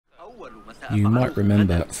You might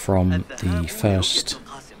remember from the first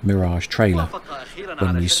Mirage trailer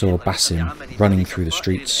when we saw Basim running through the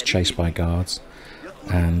streets chased by guards,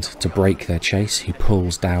 and to break their chase he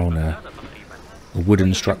pulls down a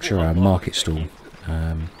wooden structure, a market stall.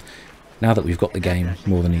 Now that we've got the game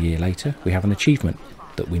more than a year later, we have an achievement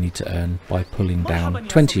that we need to earn by pulling down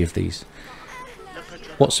 20 of these.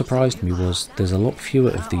 What surprised me was there's a lot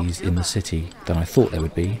fewer of these in the city than I thought there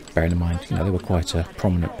would be, bearing in mind, you know, they were quite a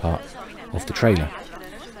prominent part of the trailer.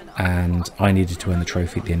 And I needed to earn the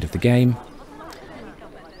trophy at the end of the game,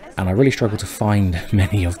 and I really struggled to find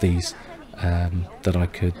many of these that I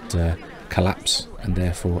could collapse and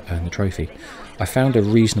therefore earn the trophy. I found a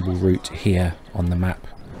reasonable route here on the map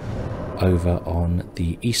over on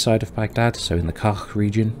the east side of Baghdad, so in the Karkh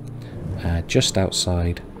region, just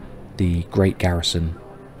outside the Great Garrison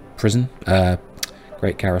prison,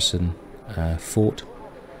 Great Garrison fort.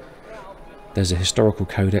 There's a historical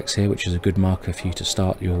codex here, which is a good marker for you to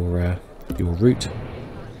start your route.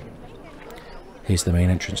 Here's the main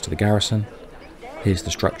entrance to the garrison. Here's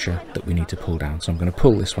the structure that we need to pull down. So I'm going to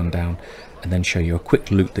pull this one down and then show you a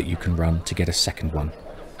quick loop that you can run to get a second one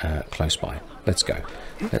close by. Let's go.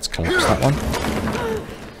 Let's collapse that one.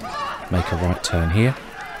 Make a right turn here.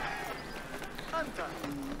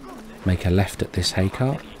 Make a left at this hay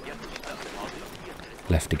cart.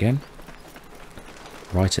 Left again.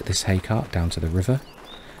 Right at this hay cart down to the river.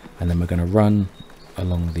 And then we're going to run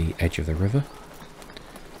along the edge of the river.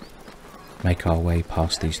 Make our way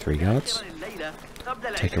past these 3 guards.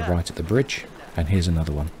 Take a right at the bridge. And here's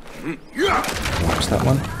another one. Collapse that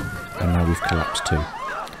one. And now we've collapsed 2.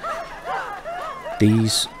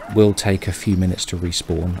 These will take a few minutes to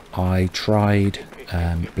respawn. I tried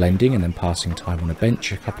blending and then passing time on a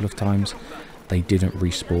bench a couple of times. They didn't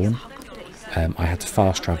respawn. I had to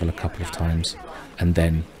fast travel a couple of times, and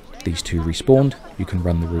then these 2 respawned. You can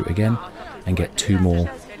run the route again and get 2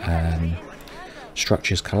 more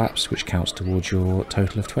structures collapsed, which counts towards your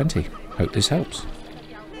total of 20. Hope this helps.